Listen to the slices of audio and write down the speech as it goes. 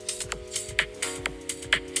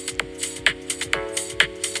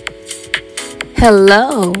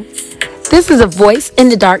Hello, this is A Voice in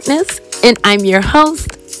the Darkness, and I'm your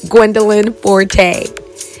host, Gwendolyn Forte.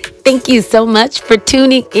 Thank you so much for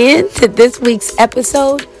tuning in to this week's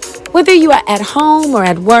episode. Whether you are at home or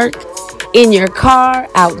at work, in your car,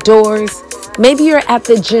 outdoors, maybe you're at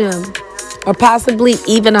the gym, or possibly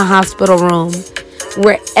even a hospital room.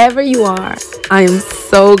 Wherever you are, I am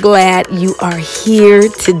so glad you are here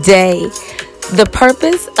today. The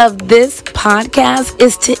purpose of this podcast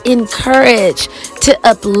is to encourage, to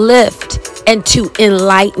uplift, and to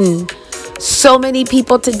enlighten. So many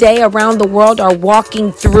people today around the world are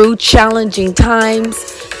walking through challenging times,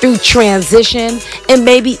 through transition, and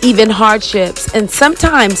maybe even hardships. And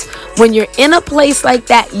sometimes when you're in a place like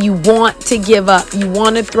that, you want to give up. You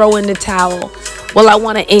want to throw in the towel. Well, I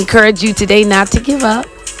want to encourage you today not to give up,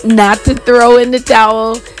 not to throw in the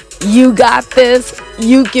towel. You got this.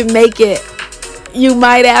 You can make it. You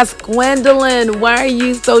might ask, Gwendolyn, why are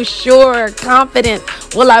you so sure, confident?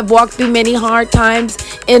 Well, I've walked through many hard times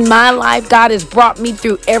in my life. God has brought me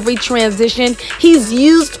through every transition. He's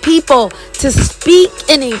used people to speak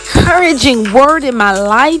an encouraging word in my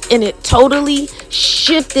life, and it totally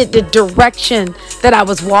shifted the direction that I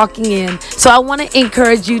was walking in. So I want to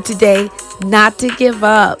encourage you today not to give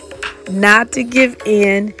up, not to give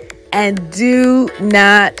in, and do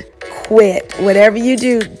not quit. Whatever you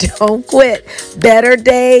do, don't quit. Better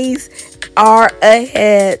days are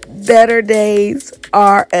ahead. Better days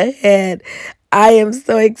are ahead. I am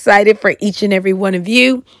so excited for each and every one of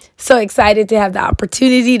you. So excited to have the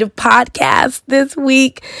opportunity to podcast this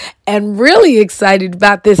week, and really excited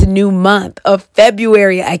about this new month of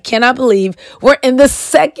February. I cannot believe we're in the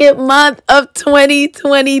second month of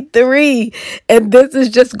 2023, and this is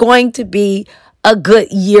just going to be a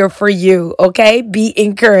good year for you, okay? Be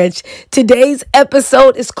encouraged. Today's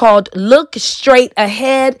episode is called Look Straight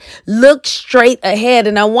Ahead. Look straight ahead.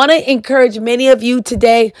 And I want to encourage many of you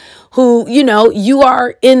today who, you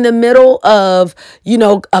are in the middle of,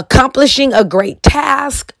 accomplishing a great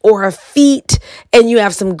task or a feat, and you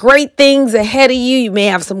have some great things ahead of you. You may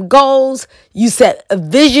have some goals. You set a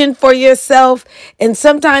vision for yourself. And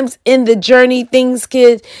sometimes in the journey, things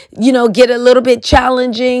could, get a little bit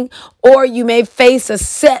challenging, or you may face a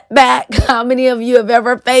setback. How many of you have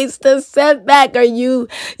ever faced a setback, or you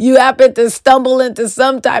happen to stumble into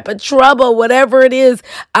some type of trouble? Whatever it is,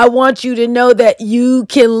 I want you to know that you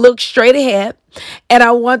can look straight ahead. And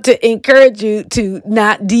I want to encourage you to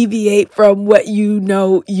not deviate from what you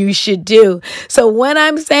know you should do. So when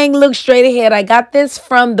I'm saying look straight ahead, I got this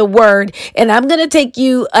from the Word, and I'm going to take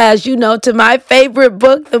you, as you know, to my favorite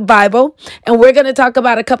book, the Bible, and we're going to talk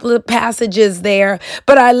about a couple of passages there.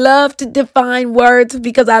 But I love to define words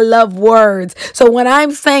because I love words. So when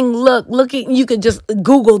I'm saying looking, you can just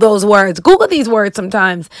Google those words. Google these words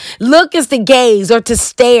sometimes. Look is to gaze or to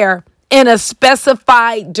stare in a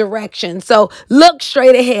specified direction. So look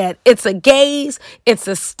straight ahead. It's a gaze. It's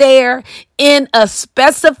a stare in a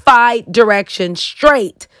specified direction.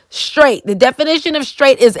 Straight. The definition of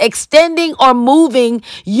straight is extending or moving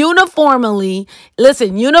uniformly.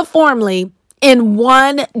 Listen, uniformly in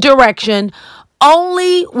one direction,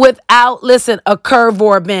 only without, a curve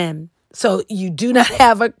or a bend. So you do not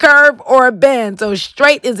have a curve or a bend. So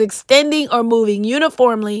straight is extending or moving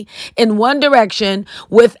uniformly in one direction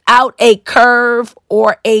without a curve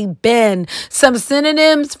or a bend. Some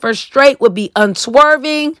synonyms for straight would be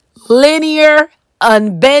unswerving, linear,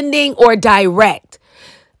 unbending, or direct.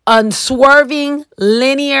 Unswerving,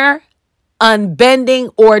 linear, unbending,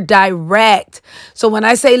 or direct. So when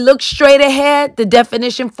I say look straight ahead, the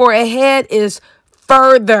definition for ahead is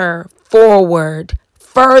further forward.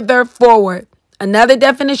 Further forward. Another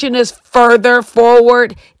definition is further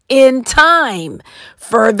forward in time.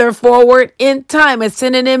 Further forward in time. A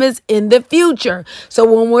synonym is in the future. So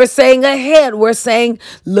when we're saying ahead, we're saying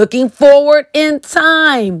looking forward in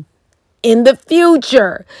time, in the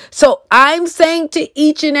future. So I'm saying to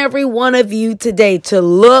each and every one of you today to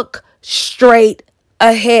look straight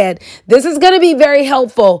ahead. This is going to be very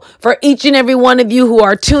helpful for each and every one of you who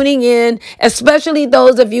are tuning in, especially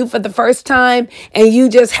those of you for the first time, and you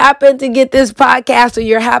just happen to get this podcast, or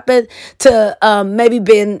you happen to maybe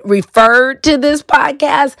been referred to this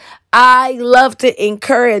podcast. I love to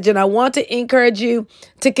encourage, and I want to encourage you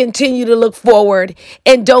to continue to look forward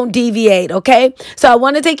and don't deviate, okay? So I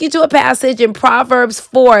want to take you to a passage in Proverbs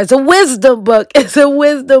 4. It's a wisdom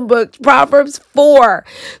book. Proverbs 4,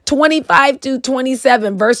 25 through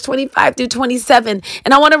 27, verse 25 through 27.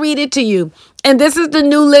 And I want to read it to you. And this is the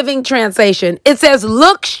New Living Translation. It says,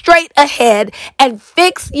 look straight ahead and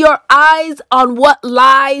fix your eyes on what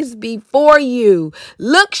lies before you.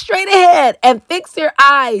 Look straight ahead and fix your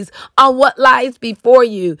eyes on what lies before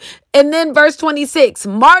you. And then verse 26,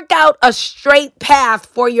 mark out a straight path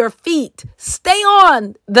for your feet. Stay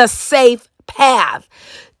on the safe path.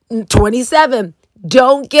 27,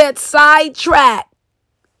 don't get sidetracked.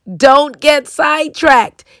 Don't get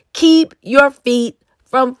sidetracked. Keep your feet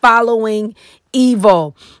from following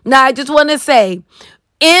evil. Now, I just want to say,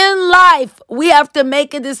 in life, we have to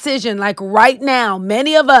make a decision. Like right now,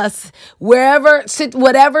 many of us, whatever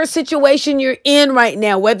situation you're in right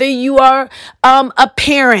now, whether you are a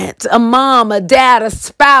parent, a mom, a dad, a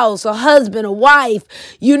spouse, a husband, a wife,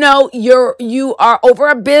 you are over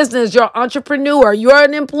a business, you're an entrepreneur, you're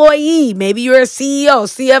an employee, maybe you're a CEO,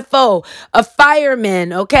 CFO, a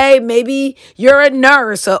fireman, okay? Maybe you're a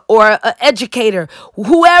nurse or an educator.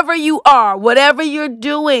 Whoever you are, whatever you're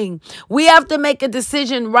doing, we have to make a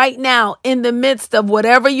decision right now in the midst of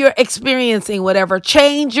whatever you're experiencing, whatever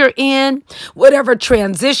change you're in, whatever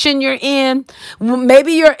transition you're in.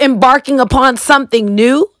 Maybe you're embarking upon something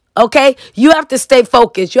new. Okay, you have to stay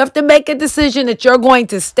focused. You have to make a decision that you're going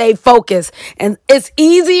to stay focused. And it's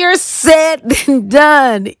easier said than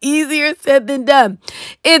done. Easier said than done.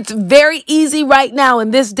 It's very easy right now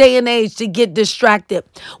in this day and age to get distracted.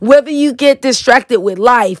 Whether you get distracted with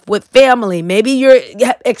life, with family, maybe you're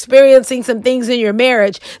experiencing some things in your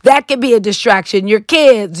marriage, that could be a distraction. Your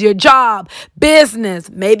kids, your job, business,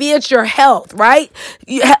 maybe it's your health, right?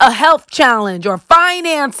 A health challenge or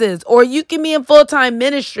finances, or you can be in full-time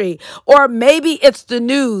ministry. Or maybe it's the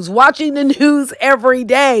news, watching the news every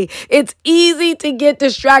day. It's easy to get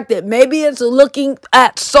distracted. Maybe it's looking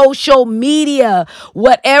at social media,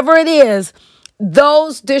 whatever it is.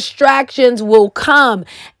 Those distractions will come.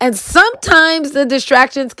 And sometimes the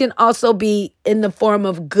distractions can also be in the form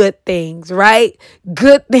of good things, right?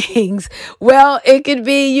 Good things. Well, it could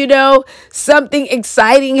be, something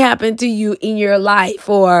exciting happened to you in your life,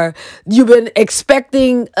 or you've been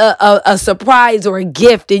expecting a surprise or a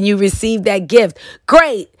gift and you received that gift.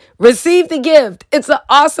 Great. Receive the gift. It's an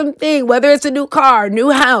awesome thing, whether it's a new car,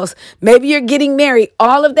 new house, maybe you're getting married,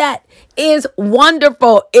 all of that is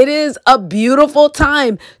wonderful. It is a beautiful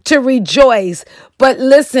time to rejoice. But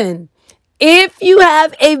listen, if you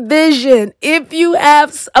have a vision, if you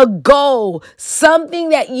have a goal, something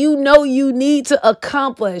that you know you need to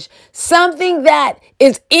accomplish, something that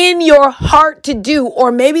is in your heart to do,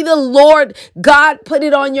 or maybe the Lord God put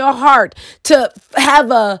it on your heart to have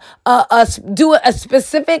do a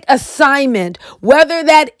specific assignment, whether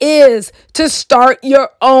that is to start your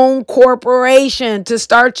own corporation, to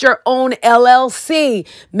start your own LLC,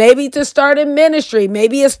 maybe to start a ministry,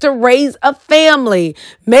 maybe it's to raise a family,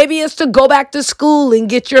 maybe it's to go back to school and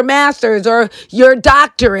get your master's or your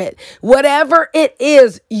doctorate. Whatever it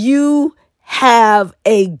is, you have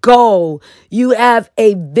a goal, you have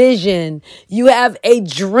a vision, you have a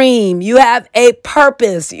dream, you have a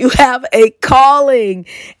purpose, you have a calling,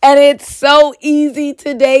 and it's so easy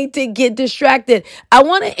today to get distracted. I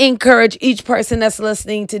want to encourage each person that's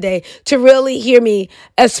listening today to really hear me,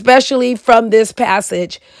 especially from this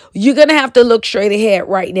passage. You're going to have to look straight ahead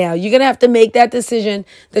right now. You're going to have to make that decision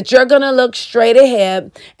that you're going to look straight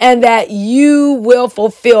ahead and that you will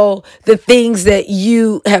fulfill the things that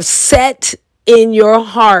you have set in your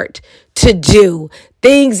heart to do,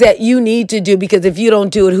 things that you need to do, because if you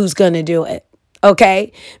don't do it, who's going to do it?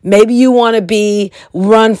 Okay. Maybe you want to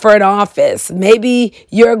run for an office. Maybe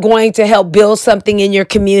you're going to help build something in your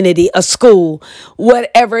community, a school,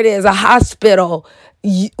 whatever it is, a hospital.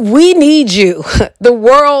 We need you. The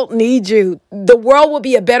world needs you. The world will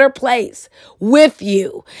be a better place with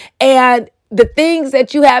you. And the things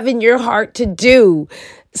that you have in your heart to do,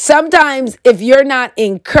 sometimes if you're not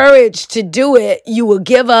encouraged to do it, you will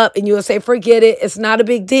give up and you will say, forget it. It's not a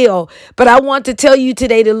big deal. But I want to tell you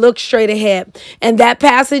today to look straight ahead. And that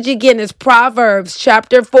passage again is Proverbs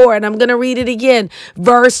chapter 4. And I'm going to read it again,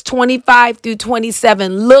 verse 25 through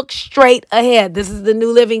 27. Look straight ahead. This is the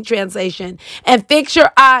New Living Translation. And fix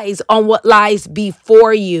your eyes on what lies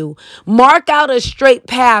before you. Mark out a straight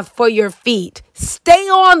path for your feet. Stay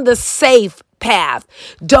on the safe path.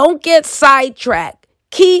 Don't get sidetracked.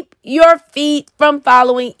 Keep your feet from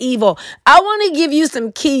following evil. I want to give you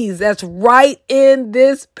some keys that's right in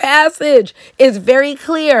this passage. It's very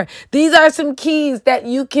clear. These are some keys that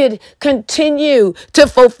you could continue to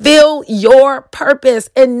fulfill your purpose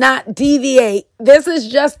and not deviate. This is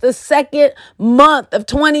just the second month of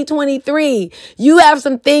 2023. You have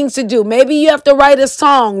some things to do. Maybe you have to write a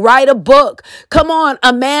song, write a book. Come on,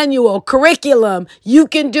 a manual, curriculum. You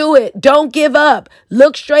can do it. Don't give up.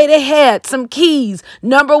 Look straight ahead. Some keys.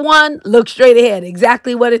 Number one, look straight ahead.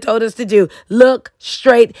 Exactly what it told us to do. Look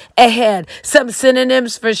straight ahead. Some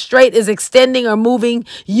synonyms for straight is extending or moving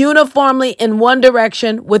uniformly in one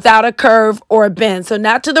direction without a curve or a bend. So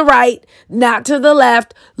not to the right, not to the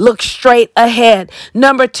left. Look straight ahead.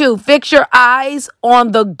 Number two, fix your eyes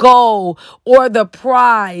on the goal or the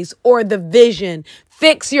prize or the vision.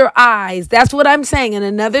 Fix your eyes. That's what I'm saying. And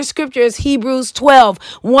another scripture is Hebrews 12,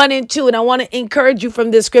 1 and 2. And I want to encourage you from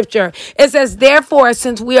this scripture. It says, therefore,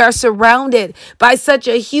 since we are surrounded by such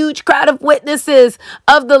a huge crowd of witnesses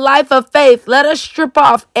of the life of faith, let us strip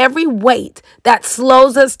off every weight that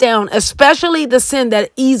slows us down, especially the sin that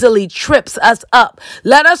easily trips us up.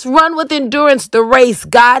 Let us run with endurance the race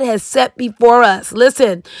God has set before us.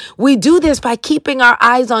 Listen, we do this by keeping our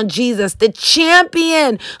eyes on Jesus, the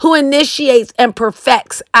champion who initiates and perfects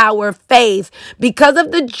our faith. Because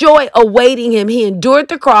of the joy awaiting him, he endured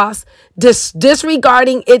the cross,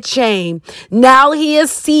 disregarding its shame. Now he is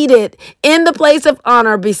seated in the place of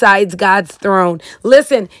honor beside God's throne.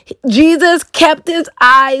 Listen, Jesus kept his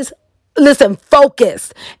eyes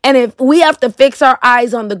focused. And if we have to fix our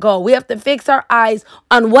eyes on the goal, we have to fix our eyes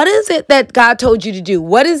on what is it that God told you to do?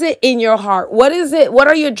 What is it in your heart? What is it? What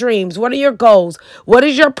are your dreams? What are your goals? What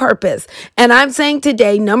is your purpose? And I'm saying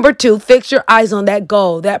today, number two, fix your eyes on that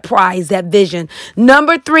goal, that prize, that vision.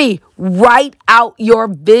 Number three, write out your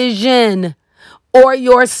vision or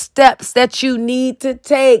your steps that you need to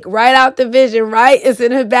take. Write out the vision, right? It's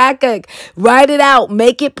in Habakkuk. Write it out.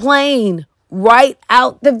 Make it plain. Write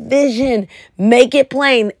out the vision. Make it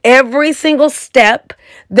plain. Every single step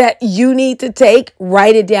that you need to take,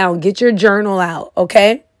 write it down. Get your journal out,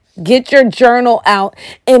 okay? Get your journal out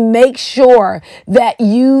and make sure that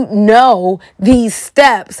you know these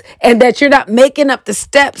steps and that you're not making up the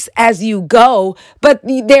steps as you go, but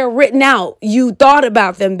they're written out. You thought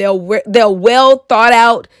about them. They're well thought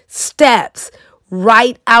out steps.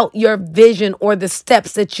 Write out your vision or the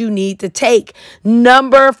steps that you need to take.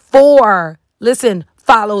 Number four, listen,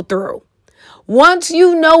 follow through. Once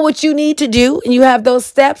you know what you need to do and you have those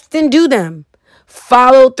steps, then do them.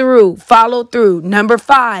 Follow through. Follow through. Number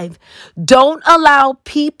five, don't allow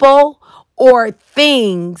people or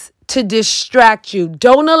things to distract you.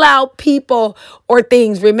 Don't allow people or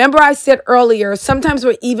things. Remember I said earlier, sometimes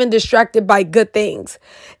we're even distracted by good things.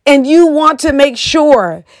 And you want to make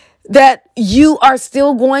sure that you are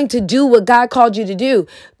still going to do what God called you to do.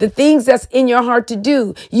 The things that's in your heart to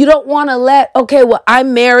do. You don't want to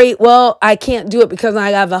I'm married. Well, I can't do it because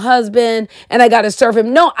I have a husband and I got to serve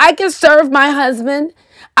him. No, I can serve my husband.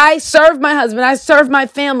 I serve my husband. I serve my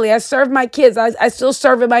family. I serve my kids. I still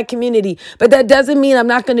serve in my community. But that doesn't mean I'm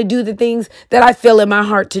not going to do the things that I feel in my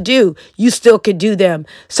heart to do. You still could do them.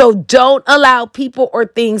 So don't allow people or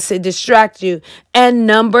things to distract you. And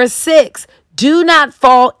number six, do not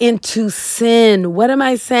fall into sin. What am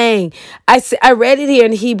I saying? I read it here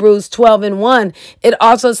in Hebrews 12 and 1. It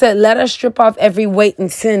also said, let us strip off every weight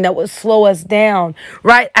and sin that would slow us down.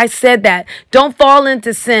 Right? I said that. Don't fall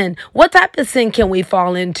into sin. What type of sin can we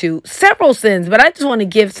fall into? Several sins, but I just want to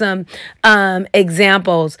give some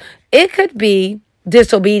examples. It could be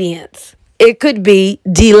disobedience. It could be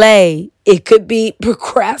delay. It could be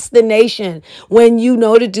procrastination, when you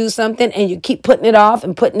know to do something and you keep putting it off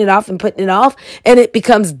and putting it off and putting it off, and it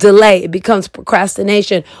becomes delay. It becomes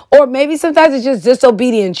procrastination. Or maybe sometimes it's just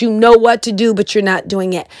disobedience. You know what to do, but you're not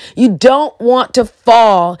doing it. You don't want to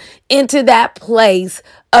fall into that place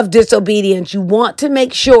of disobedience. You want to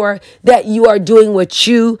make sure that you are doing what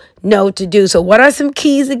you know to do. So what are some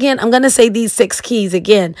keys again? I'm going to say these 6 keys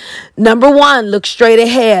again. Number 1, look straight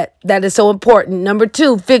ahead. That is so important. Number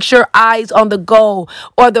 2, fix your eyes on the goal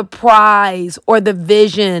or the prize or the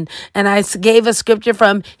vision. And I gave a scripture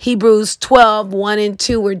from Hebrews 12, 1 and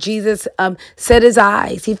 2, where Jesus set his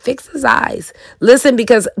eyes. He fixed his eyes. Listen,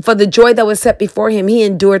 because for the joy that was set before him, he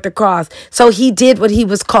endured the cross. So he did what he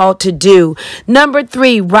was called to do. Number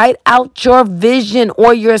 3, write out your vision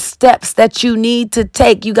or your steps that you need to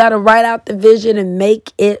take. You got to write out the vision and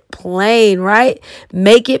make it plain, right?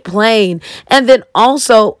 Make it plain. And then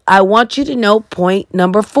also, I want you to know point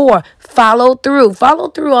number 4, follow through. Follow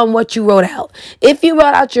through on what you wrote out. If you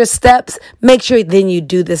wrote out your steps, make sure then you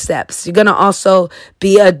do the steps. You're going to also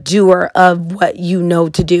be a doer of what you know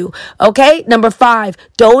to do. Okay? Number 5,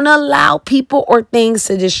 don't allow people or things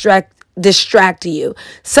to distract distract you.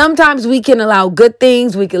 Sometimes we can allow good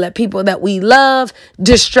things. We can let people that we love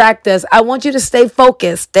distract us. I want you to stay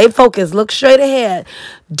focused. Stay focused. Look straight ahead.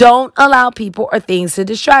 Don't allow people or things to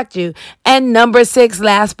distract you. And number 6,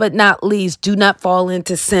 last but not least, do not fall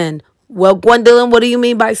into sin. Well, Gwendolyn, what do you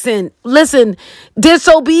mean by sin? Listen,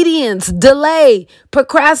 disobedience, delay,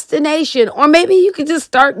 procrastination, or maybe you could just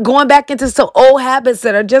start going back into some old habits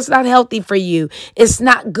that are just not healthy for you. It's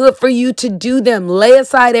not good for you to do them. Lay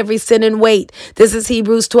aside every sin and weight. This is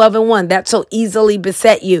Hebrews 12:1. That so easily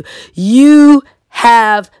beset you. You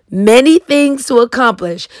have many things to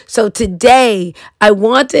accomplish. So today, I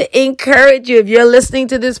want to encourage you, if you're listening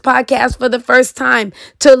to this podcast for the first time,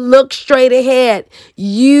 to look straight ahead.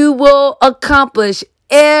 You will accomplish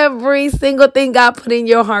every single thing God put in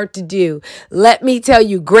your heart to do. Let me tell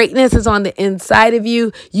you, greatness is on the inside of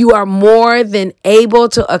you. You are more than able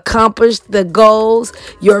to accomplish the goals,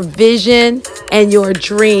 your vision, and your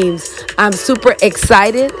dreams. I'm super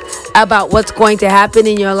excited about what's going to happen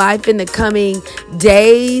in your life in the coming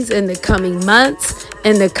days, in the coming months,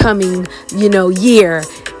 in the coming, year.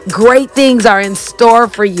 Great things are in store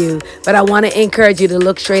for you, but I want to encourage you to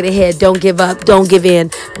look straight ahead. Don't give up. Don't give in.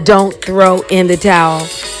 Don't throw in the towel.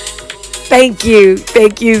 Thank you.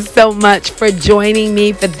 Thank you so much for joining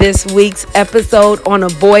me for this week's episode on A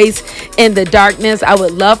Voice in the Darkness. I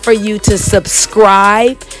would love for you to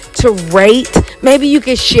subscribe, to rate. Maybe you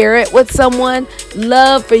can share it with someone.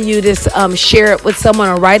 Love for you to share it with someone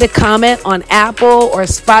or write a comment on Apple or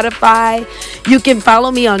Spotify. You can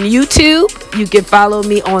follow me on YouTube. You can follow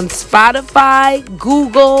me on Spotify,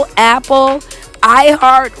 Google, Apple,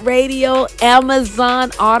 iHeartRadio,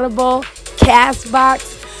 Amazon, Audible,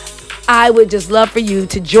 Castbox. I would just love for you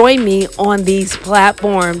to join me on these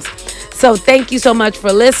platforms. So thank you so much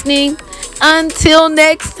for listening. Until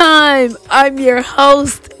next time, I'm your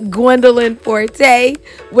host, Gwendolyn Forte,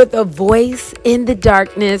 with A Voice in the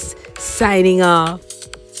Darkness, signing off.